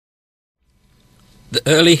The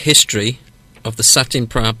early history of the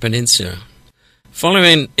Satingphra Peninsula.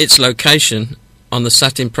 Following its location on the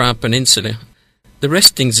Satingphra Peninsula, the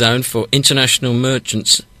resting zone for international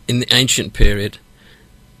merchants in the ancient period,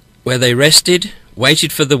 where they rested,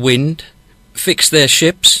 waited for the wind, fixed their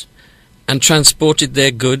ships, and transported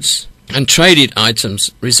their goods and traded items,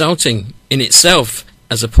 resulting in itself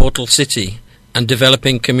as a portal city and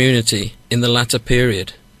developing community in the latter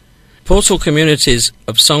period. Portal communities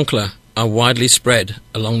of Songkhla are widely spread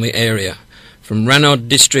along the area, from Ranod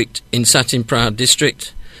district in Satingphra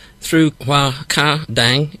district through Hua Ka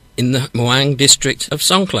Dang in the Muang district of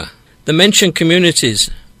Songkhla. The mentioned communities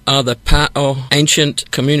are the Pao Ancient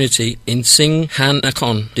Community in Sing Han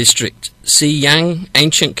Nakhon district, Si Yang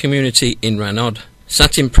Ancient Community in Ranod,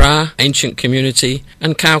 Satingphra Ancient Community,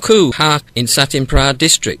 and Khao Khu Ha in Satingphra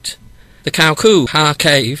district. The Khao Khu Ha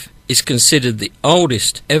cave is considered the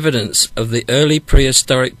oldest evidence of the early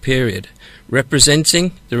prehistoric period,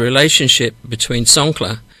 representing the relationship between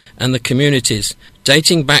Songkhla and the communities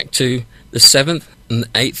dating back to the 7th and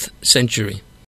 8th century.